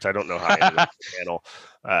experts, I don't know how I ended up on the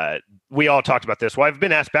panel. We all talked about this. Well, I've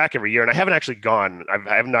been asked back every year, and I haven't actually gone.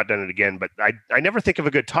 I have not done it again, but I never think of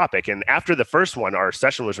a good topic. And after the first one, our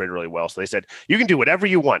session was rated really well. So they said, you can do whatever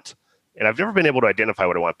you want. And I've never been able to identify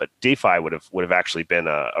what I want, but DeFi would have actually been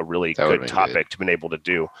a really good topic to been able to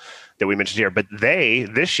do that we mentioned here. But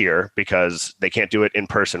this year, because they can't do it in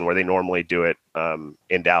person where they normally do it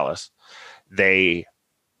in Dallas, they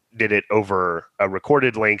did it over a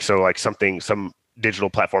recorded link. So like some digital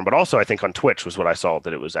platform, but also I think on Twitch was what I saw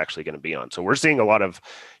that it was actually going to be on. So we're seeing a lot of,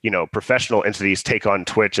 professional entities take on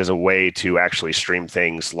Twitch as a way to actually stream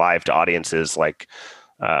things live to audiences like,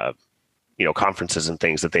 conferences and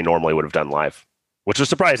things that they normally would have done live, which was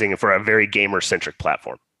surprising for a very gamer-centric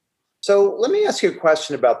platform. So let me ask you a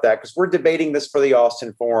question about that, because we're debating this for the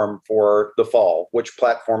Austin Forum for the fall, which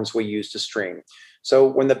platforms we use to stream. So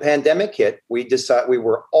when the pandemic hit, we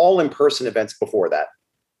were all in-person events before that.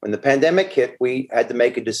 When the pandemic hit, we had to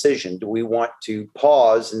make a decision. Do we want to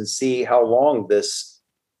pause and see how long this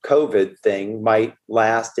COVID thing might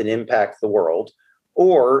last and impact the world?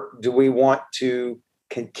 Or do we want to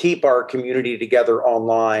keep our community together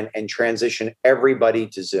online and transition everybody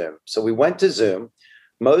to Zoom? So we went to Zoom.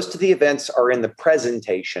 Most of the events are in the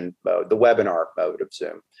presentation mode, the webinar mode of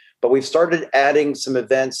Zoom. But we've started adding some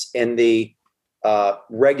events in the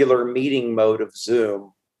regular meeting mode of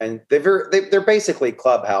Zoom. And they're basically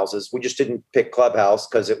Clubhouses. We just didn't pick Clubhouse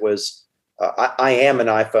because it was, I am an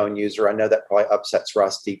iPhone user. I know that probably upsets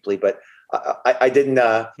Russ deeply, but I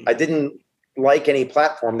didn't like any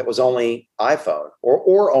platform that was only iPhone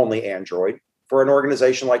or only Android for an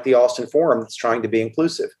organization like the Austin Forum that's trying to be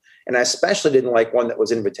inclusive. And I especially didn't like one that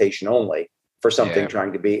was invitation only for something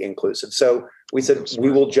trying to be inclusive. So we said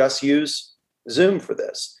we will just use Zoom for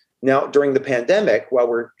this. Now, during the pandemic, while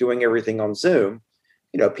we're doing everything on Zoom,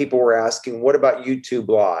 people were asking, what about YouTube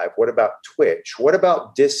Live? What about Twitch? What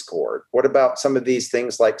about Discord? What about some of these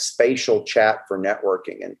things like spatial chat for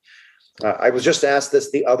networking? And I was just asked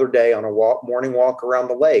this the other day on a morning walk around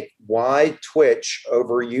the lake. Why Twitch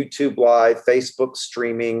over YouTube Live, Facebook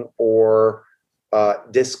streaming, or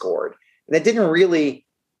Discord? And it didn't really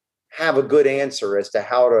have a good answer as to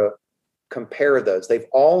how to compare those. They've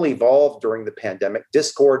all evolved during the pandemic.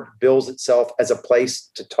 Discord bills itself as a place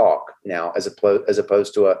to talk now, as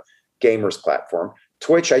opposed to a gamers platform.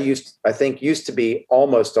 Twitch, I think used to be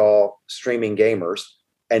almost all streaming gamers,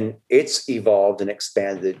 and it's evolved and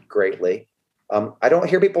expanded greatly. I don't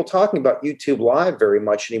hear people talking about YouTube Live very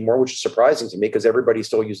much anymore, which is surprising to me because everybody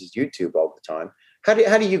still uses YouTube all the time. How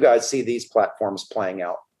do you guys see these platforms playing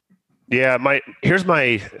out? Yeah, here's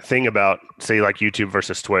my thing about, say, like YouTube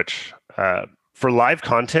versus Twitch. For live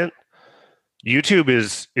content, YouTube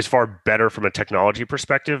is far better from a technology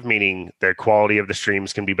perspective, meaning the quality of the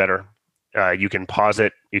streams can be better. You can pause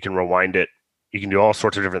it, you can rewind it, you can do all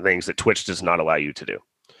sorts of different things that Twitch does not allow you to do.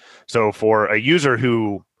 So for a user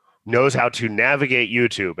who knows how to navigate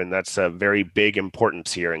YouTube, and that's a very big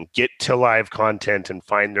importance here, and get to live content and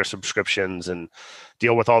find their subscriptions and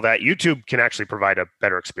deal with all that, YouTube can actually provide a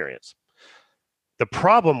better experience. The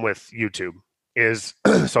problem with YouTube is,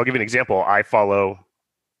 so I'll give you an example. I follow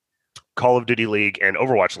Call of Duty League and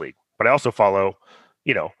Overwatch League, but I also follow,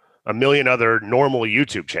 a million other normal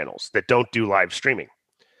YouTube channels that don't do live streaming.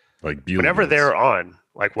 Like Bewley whenever Builds. They're on,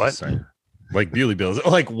 like what? Like Bewley Builds.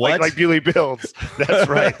 Like what? Like Bewley Builds. That's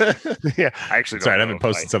right. Yeah, I actually don't Sorry, I know haven't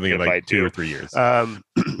posted something in like 2 or 3 years.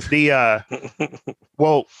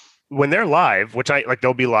 Well, when they're live, which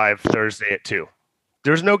they'll be live Thursday at 2.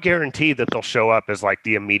 There's no guarantee that they'll show up as like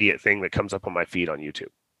the immediate thing that comes up on my feed on YouTube,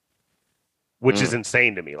 which is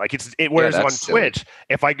insane to me. Like whereas on Twitch,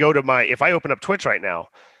 if I open up Twitch right now,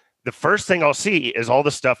 the first thing I'll see is all the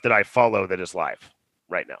stuff that I follow that is live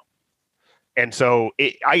right now. And so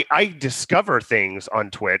I discover things on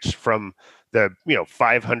Twitch from the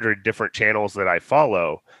 500 different channels that I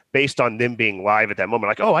follow based on them being live at that moment.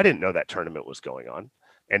 Like, oh, I didn't know that tournament was going on.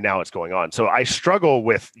 And now it's going on. So I struggle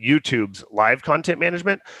with YouTube's live content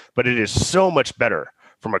management, but it is so much better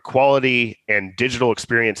from a quality and digital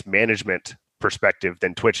experience management perspective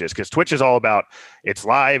than Twitch is, because Twitch is all about it's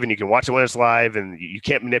live and you can watch it when it's live and you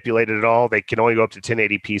can't manipulate it at all. They can only go up to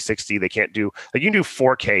 1080p 60. They can't do, you can do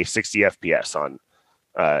 4K 60 FPS on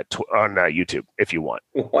YouTube if you want.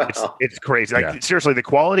 Wow. It's crazy. Like seriously, the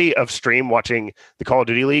quality of stream watching the Call of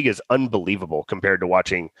Duty League is unbelievable compared to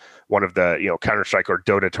watching one of the Counter-Strike or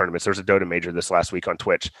Dota tournaments. There's a Dota major this last week on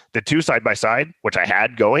Twitch. The two side by side, which I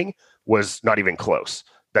had going, was not even close.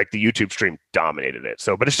 Like the YouTube stream dominated it.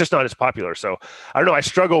 So, but it's just not as popular. So I don't know.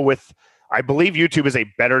 I believe YouTube is a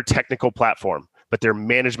better technical platform, but their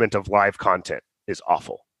management of live content is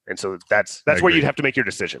awful. And so that's where you'd have to make your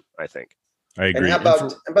decision, I think. I agree. And how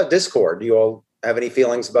about Discord? Do you all have any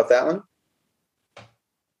feelings about that one?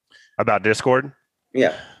 About Discord?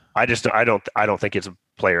 Yeah. I don't think it's a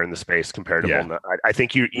player in the space comparable. Yeah. I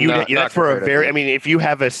think that's for a very, if you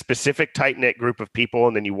have a specific tight knit group of people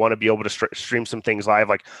and then you want to be able to stream some things live,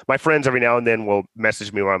 like my friends every now and then will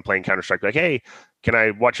message me when I'm playing Counter-Strike, like, hey, can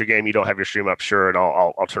I watch your game? You don't have your stream up? Sure. And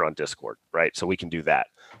I'll turn on Discord. Right. So we can do that.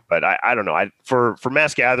 But I don't know. For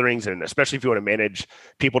mass gatherings, and especially if you want to manage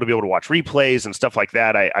people to be able to watch replays and stuff like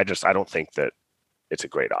that, I don't think that it's a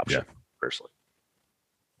great option personally.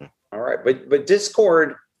 All right. But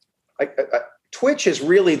Discord, Twitch is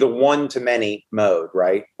really the one-to-many mode,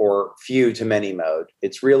 right? Or few-to-many mode.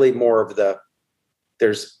 It's really more of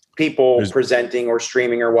there's people presenting or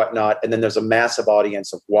streaming or whatnot, and then there's a massive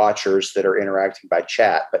audience of watchers that are interacting by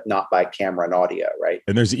chat, but not by camera and audio, right?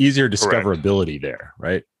 And there's easier discoverability there,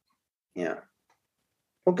 right? Yeah.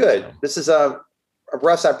 Well, good. This is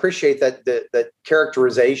Russ, I appreciate that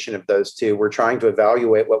characterization of those two. We're trying to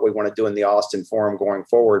evaluate what we want to do in the Austin Forum going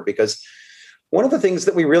forward, because one of the things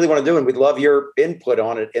that we really want to do, and we'd love your input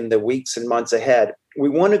on it in the weeks and months ahead, we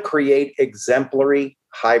want to create exemplary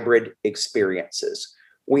hybrid experiences.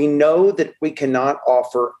 We know that we cannot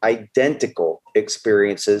offer identical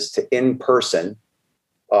experiences to in-person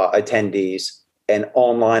attendees and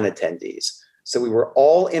online attendees. So we were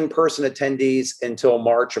all in-person attendees until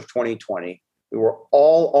March of 2020. We were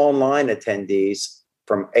all online attendees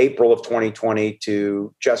from April of 2020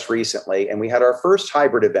 to just recently. And we had our first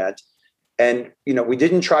hybrid event. And, we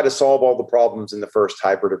didn't try to solve all the problems in the first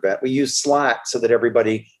hybrid event. We used Slack so that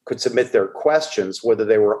everybody could submit their questions, whether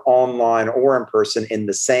they were online or in person, in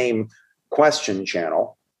the same question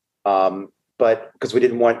channel. But because we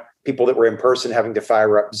didn't want people that were in person having to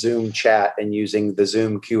fire up Zoom chat and using the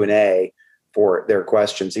Zoom Q&A for their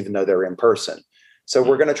questions, even though they're in person. So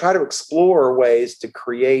we're going to try to explore ways to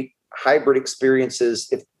create hybrid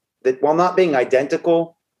experiences that, while not being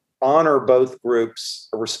identical, honor both groups,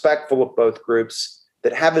 are respectful of both groups,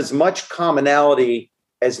 that have as much commonality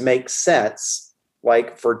as makes sense,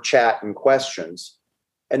 like for chat and questions,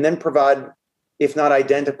 and then provide, if not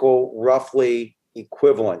identical, roughly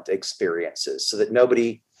equivalent experiences so that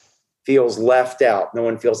nobody feels left out. No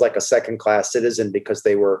one feels like a second-class citizen because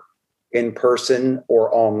they were in person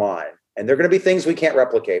or online. And there are going to be things we can't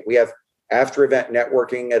replicate. We have after-event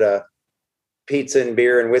networking at a pizza and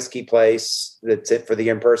beer and whiskey place. That's it for the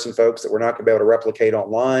in-person folks that we're not going to be able to replicate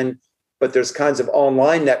online. But there's kinds of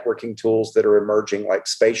online networking tools that are emerging, like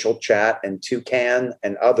Spatial Chat and Toucan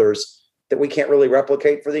and others, that we can't really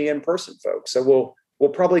replicate for the in-person folks. So we'll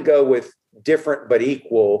probably go with different but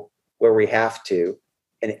equal where we have to,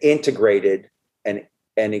 and integrated and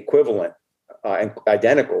equivalent and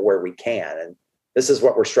identical where we can. And this is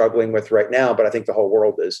what we're struggling with right now, but I think the whole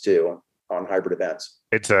world is too on hybrid events.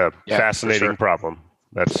 It's a fascinating problem.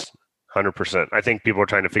 That's 100%. I think people are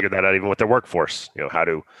trying to figure that out even with their workforce. How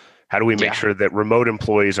do we make sure that remote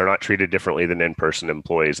employees are not treated differently than in-person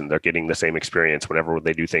employees, and they're getting the same experience whenever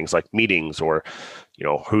they do things like meetings, or,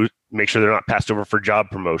 who make sure they're not passed over for job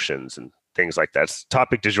promotions and things like that. It's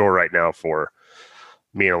topic du jour right now for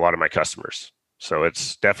me and a lot of my customers. So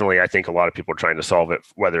it's definitely, I think a lot of people are trying to solve it,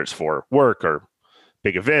 whether it's for work or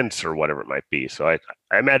big events or whatever it might be. So I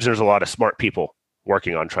imagine there's a lot of smart people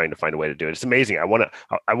working on trying to find a way to do it. It's amazing. I want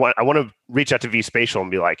to reach out to vSpatial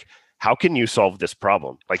and be like, how can you solve this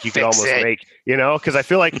problem? Like, you could almost make, because I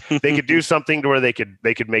feel like they could do something to where they could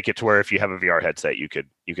make it to where if you have a VR headset, you could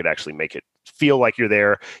actually make it feel like you're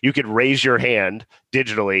there. You could raise your hand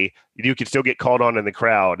digitally. You could still get called on in the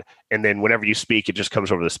crowd. And then whenever you speak, it just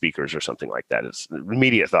comes over the speakers or something like that. It's an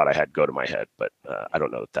immediate thought I had go to my head, but I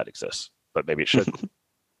don't know if that exists, but maybe it should.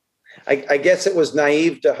 I guess it was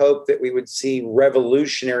naive to hope that we would see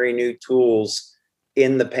revolutionary new tools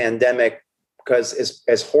in the pandemic, because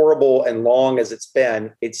as horrible and long as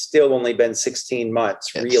it's still only been 16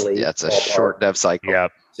 months, really. Yeah, it's a short dev cycle. Yeah,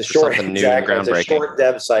 it's a short, exactly, it's a short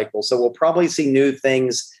dev cycle. So we'll probably see new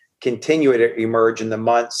things continue to emerge in the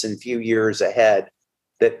months and few years ahead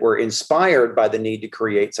that were inspired by the need to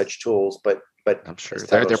create such tools. But I'm sure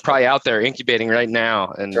they're probably out there incubating right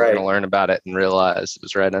now, and we're going to learn about it and realize it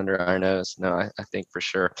was right under our nose. No, I think for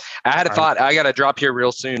sure. I had a thought. I got to drop here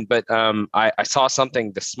real soon, but I saw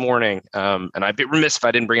something this morning, and I'd be remiss if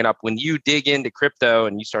I didn't bring it up. When you dig into crypto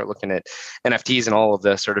and you start looking at NFTs and all of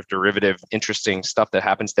the sort of derivative, interesting stuff that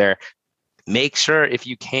happens there, make sure, if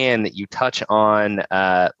you can, that you touch on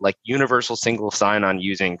like universal single sign-on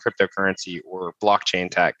using cryptocurrency or blockchain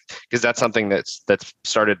tech, because that's something that's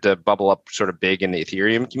started to bubble up sort of big in the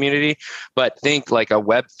Ethereum community. But think like a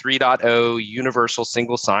Web 3.0 universal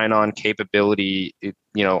single sign-on capability,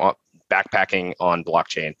 backpacking on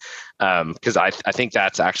blockchain, because I think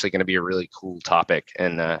that's actually going to be a really cool topic.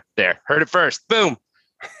 And there, heard it first. Boom.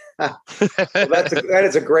 Well, that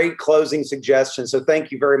is a great closing suggestion. So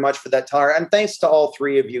thank you very much for that, Tyler. And thanks to all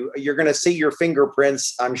three of you. You're going to see your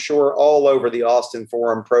fingerprints, I'm sure, all over the Austin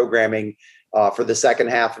Forum programming for the second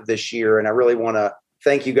half of this year. And I really want to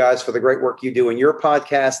thank you guys for the great work you do in your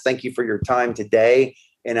podcast. Thank you for your time today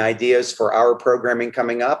and ideas for our programming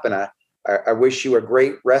coming up. And I wish you a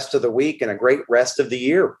great rest of the week and a great rest of the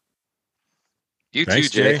year. You too,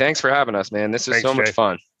 Jay. Thanks for having us, man. This is so much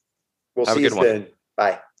fun. We'll see you soon.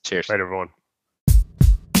 Bye. Cheers. Bye, everyone.